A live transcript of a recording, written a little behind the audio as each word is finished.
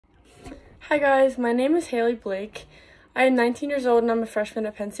Hi guys, my name is Haley Blake. I am 19 years old and I'm a freshman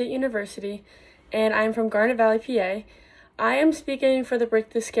at Penn State University, and I am from Garnet Valley, PA. I am speaking for the Break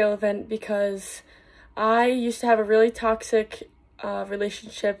the Scale event because I used to have a really toxic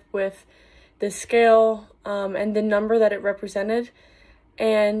relationship with the scale and the number that it represented,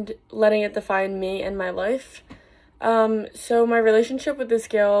 and letting it define me and my life. So my relationship with the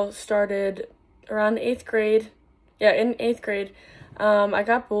scale started around 8th grade. In 8th grade. I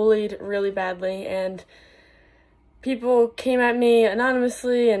got bullied really badly, and people came at me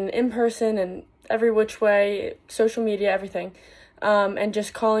anonymously and in person and every which way, social media, everything, and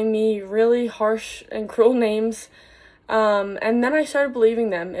just calling me really harsh and cruel names. And then I started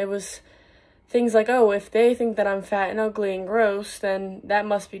believing them. It was things like, oh, if they think that I'm fat and ugly and gross, then that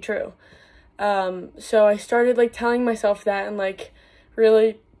must be true. So I started telling myself that and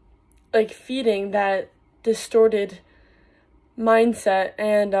really feeding that distorted mindset,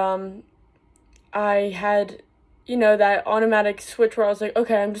 and I had that automatic switch where I was like,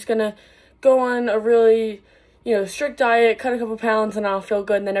 okay, I'm just gonna go on a really strict diet, cut a couple pounds, and I'll feel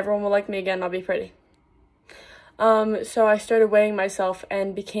good, and then everyone will like me again, and I'll be pretty. So I started weighing myself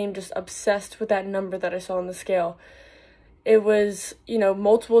and became just obsessed with that number that I saw on the scale. It was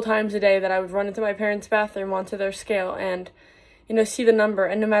multiple times a day that I would run into my parents' bathroom onto their scale and see the number,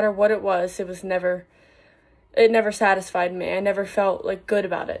 and no matter what it was, it never satisfied me. I never felt good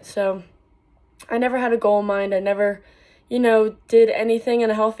about it. So I never had a goal in mind. I never, did anything in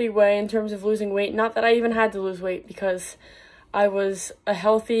a healthy way in terms of losing weight. Not that I even had to lose weight, because I was a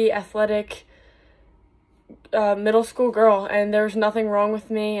healthy, athletic middle school girl, and there was nothing wrong with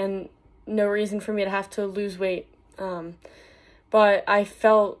me and no reason for me to have to lose weight. But I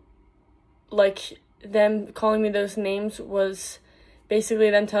felt like them calling me those names was basically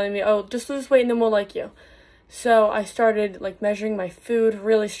them telling me, oh, just lose weight and then we'll like you. So I started measuring my food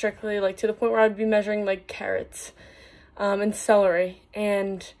really strictly, to the point where I'd be measuring carrots and celery,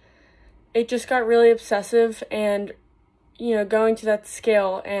 and it just got really obsessive. And going to that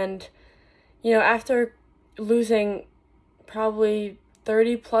scale, and after losing probably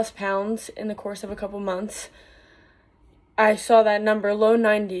 30 plus pounds in the course of a couple months, I saw that number, low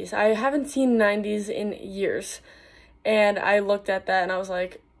 90s. I haven't seen 90s in years, and I looked at that and I was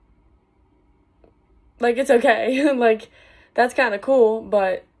like, it's okay. That's kind of cool,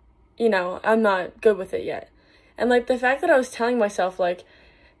 but, I'm not good with it yet. And, the fact that I was telling myself,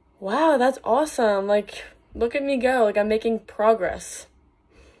 wow, that's awesome. Look at me go. I'm making progress.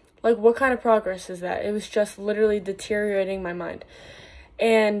 What kind of progress is that? It was just literally deteriorating my mind.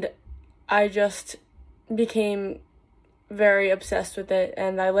 And I just became very obsessed with it,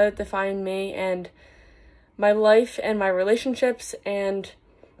 and I let it define me and my life and my relationships and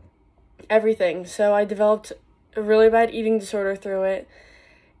everything. So I developed a really bad eating disorder through it,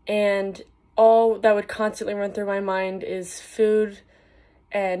 and all that would constantly run through my mind is food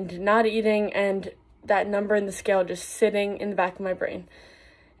and not eating, and that number in the scale just sitting in the back of my brain.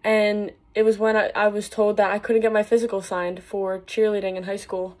 And it was when I was told that I couldn't get my physical signed for cheerleading in high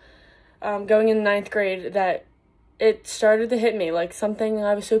school, going in 9th grade, that it started to hit me, something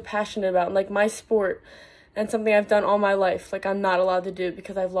I was so passionate about, my sport, and something I've done all my life, I'm not allowed to do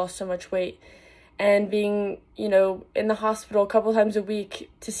because I've lost so much weight. And being, in the hospital a couple times a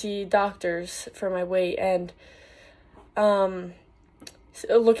week to see doctors for my weight, and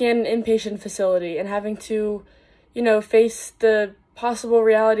looking at an inpatient facility and having to, face the possible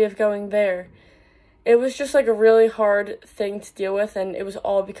reality of going there. It was just a really hard thing to deal with, and it was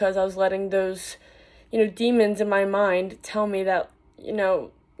all because I was letting those, demons in my mind tell me that,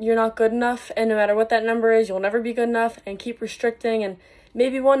 you're not good enough, and no matter what that number is, you'll never be good enough, and keep restricting, and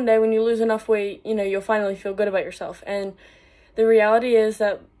maybe one day when you lose enough weight, you'll finally feel good about yourself. And the reality is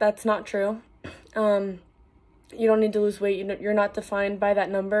that that's not true. You don't need to lose weight. You're not defined by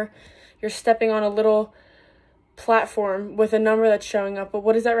that number. You're stepping on a little platform with a number that's showing up, but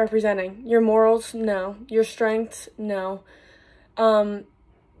what is that representing? Your morals? No. Your strengths? No.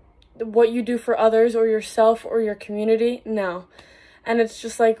 What you do for others or yourself or your community? No. And it's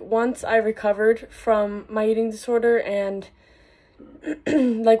just once I recovered from my eating disorder and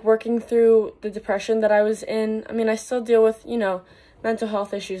working through the depression that I was in. I mean, I still deal with, mental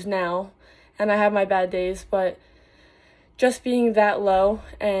health issues now, and I have my bad days, but just being that low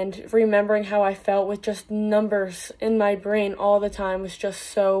and remembering how I felt with just numbers in my brain all the time was just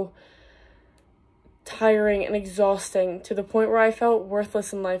so tiring and exhausting, to the point where I felt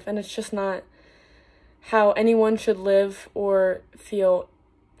worthless in life, and it's just not how anyone should live or feel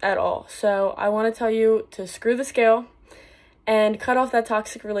at all. So I want to tell you to screw the scale and cut off that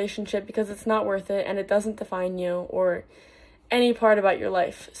toxic relationship, because it's not worth it and it doesn't define you or any part about your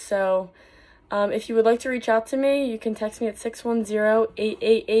life. So If you would like to reach out to me, you can text me at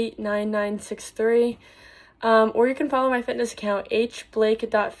 610-888-9963. Or you can follow my fitness account,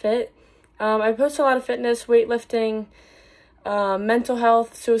 hblake.fit. I post a lot of fitness, weightlifting, mental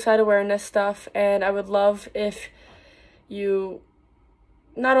health, suicide awareness stuff, and I would love if you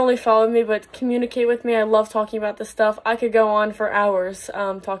not only follow me, but communicate with me. I love talking about this stuff. I could go on for hours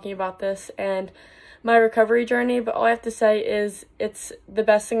talking about this and my recovery journey, but all I have to say is it's the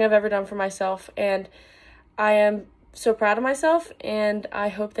best thing I've ever done for myself, and I am so proud of myself, and I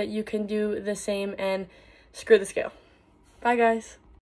hope that you can do the same and screw the scale. Bye, guys.